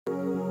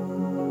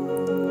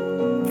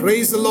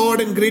Praise the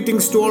Lord and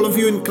greetings to all of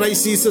you in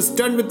Christ Jesus.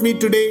 Turn with me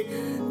today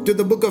to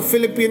the book of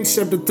Philippians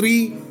chapter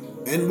 3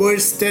 and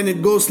verse 10.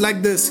 It goes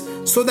like this.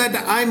 So that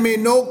I may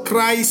know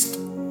Christ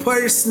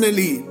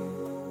personally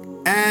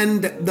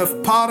and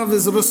the power of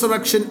his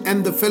resurrection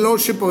and the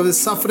fellowship of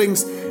his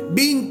sufferings,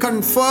 being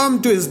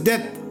conformed to his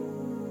death,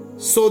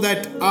 so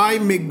that I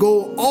may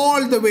go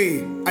all the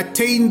way,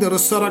 attain the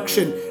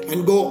resurrection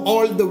and go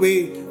all the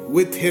way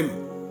with him.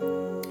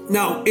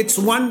 Now, it's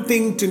one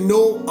thing to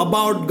know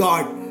about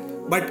God,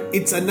 but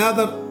it's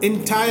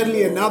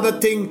entirely another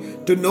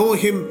thing to know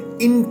him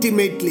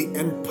intimately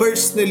and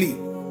personally.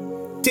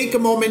 Take a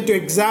moment to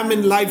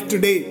examine life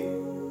today.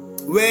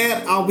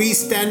 Where are we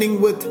standing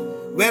with?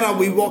 Where are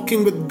we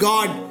walking with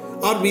God?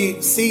 Are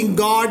we seeing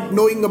God,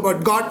 knowing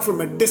about God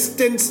from a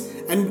distance?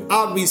 And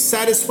are we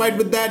satisfied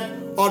with that?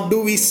 Or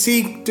do we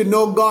seek to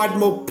know God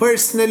more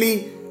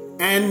personally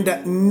and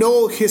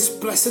know his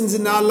presence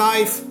in our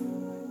life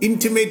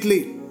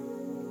intimately?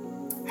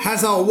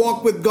 Has our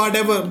walk with God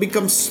ever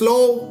become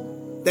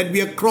slow, that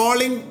we are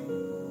crawling?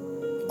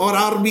 Or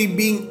are we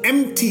being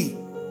empty,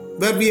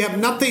 where we have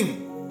nothing?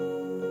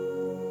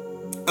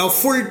 A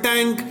full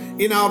tank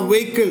in our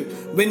vehicle,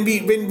 when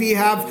we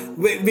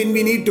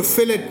need to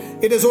fill it,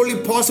 it is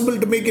only possible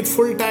to make it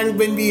full tank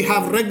when we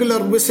have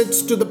regular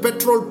visits to the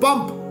petrol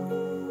pump.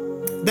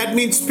 That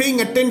means paying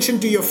attention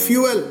to your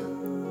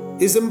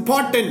fuel is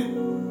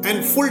important,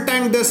 and full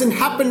tank doesn't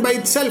happen by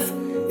itself.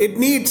 It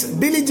needs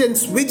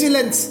diligence,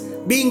 vigilance,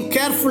 being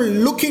careful,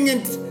 looking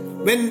at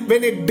when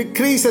it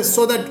decreases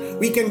so that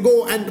we can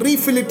go and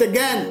refill it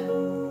again.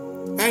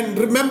 And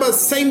remember,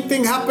 same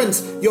thing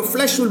happens. Your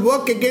flesh will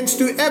work against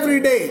you every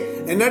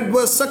day, and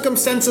adverse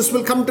circumstances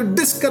will come to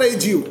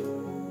discourage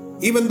you.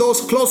 Even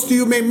those close to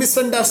you may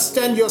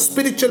misunderstand your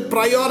spiritual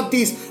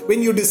priorities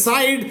when you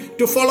decide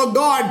to follow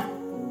God.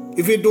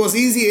 If it was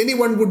easy,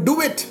 anyone would do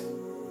it.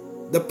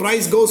 The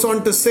price goes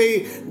on to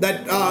say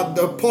that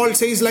Paul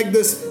says like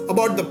this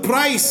about the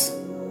price.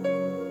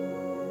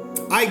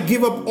 I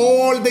give up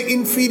all the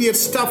inferior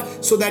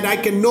stuff so that I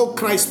can know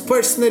Christ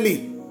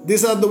personally.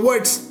 These are the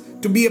words.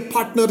 To be a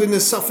partner in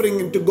his suffering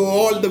and to go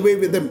all the way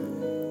with him.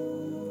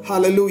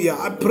 Hallelujah.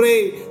 I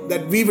pray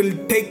that we will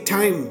take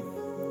time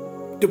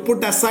to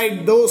put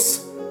aside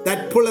those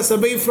that pull us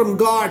away from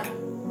God.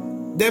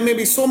 There may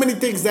be so many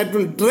things that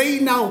will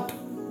drain out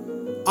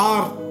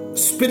our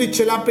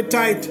spiritual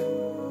appetite.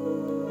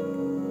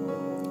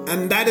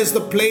 And that is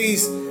the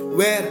place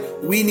where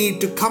we need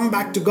to come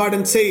back to God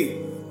and say,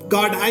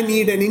 God, I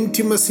need an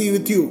intimacy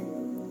with you.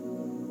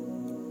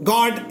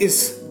 God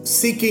is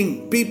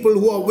seeking people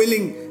who are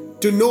willing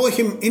to know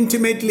him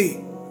intimately.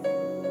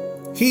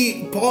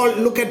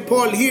 Look at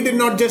Paul. He did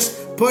not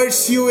just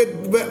pursue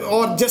it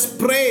or just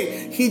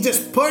pray. He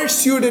just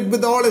pursued it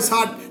with all his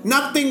heart.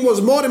 Nothing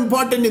was more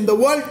important in the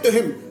world to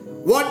him.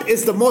 What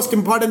is the most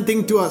important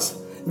thing to us?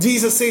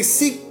 Jesus says,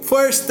 seek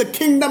first the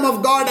kingdom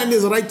of God and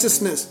his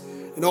righteousness,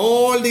 and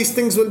all these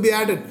things will be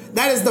added.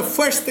 That is the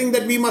first thing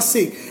that we must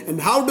seek. And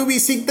how do we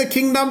seek the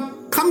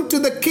kingdom? Come to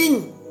the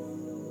king.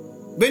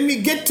 When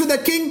we get to the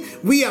king,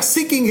 we are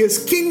seeking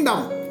his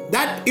kingdom.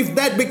 That if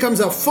that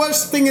becomes our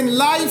first thing in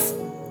life,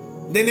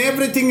 then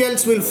everything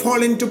else will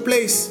fall into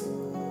place.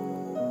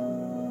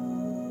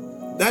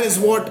 That is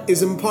what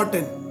is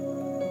important.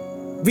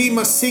 We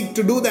must seek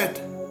to do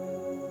that.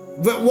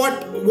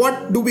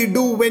 What do we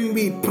do when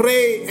we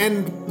pray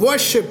and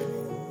worship?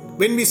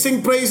 When we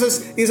sing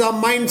praises, is our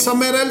mind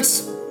somewhere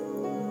else?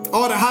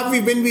 Or have we,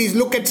 when we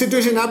look at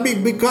situation, have we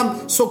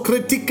become so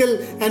critical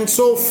and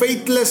so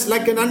faithless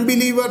like an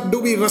unbeliever? Do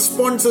we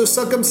respond to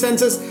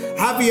circumstances?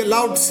 Have we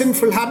allowed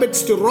sinful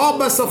habits to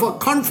rob us of our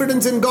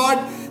confidence in God?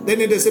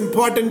 Then it is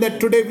important that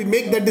today we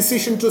make that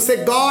decision to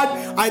say, God,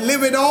 I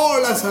live it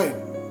all aside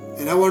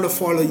and I want to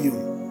follow you.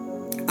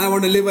 I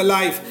want to live a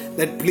life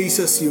that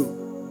pleases you.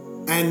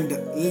 And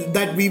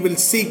that we will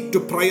seek to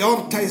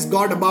prioritize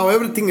God above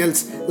everything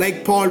else.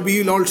 Like Paul, we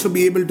will also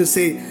be able to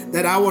say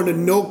that I want to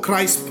know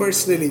Christ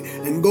personally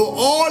and go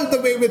all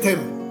the way with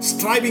him,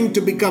 striving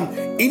to become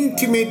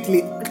intimately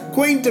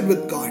acquainted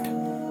with God.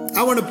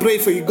 I want to pray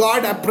for you.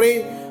 God, I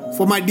pray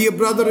for my dear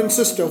brother and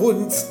sister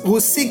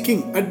who's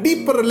seeking a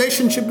deeper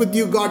relationship with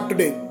you, God,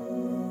 today.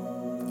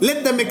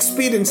 Let them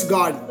experience,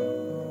 God,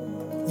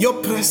 your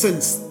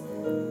presence.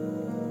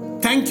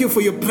 Thank you for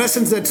your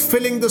presence that's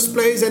filling this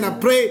place, and I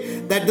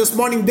pray that this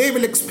morning they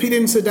will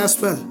experience it as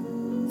well.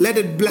 Let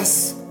it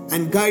bless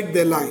and guide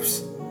their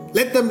lives.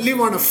 Let them live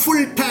on a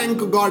full tank,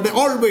 God,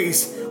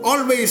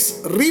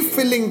 always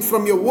refilling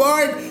from your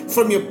word,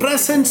 from your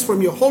presence,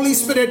 from your Holy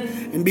Spirit,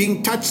 and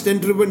being touched and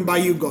driven by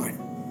you, God.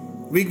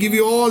 We give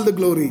you all the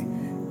glory.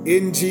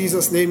 In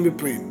Jesus' name we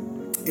pray.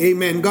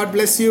 Amen. God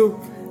bless you.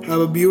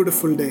 Have a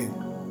beautiful day.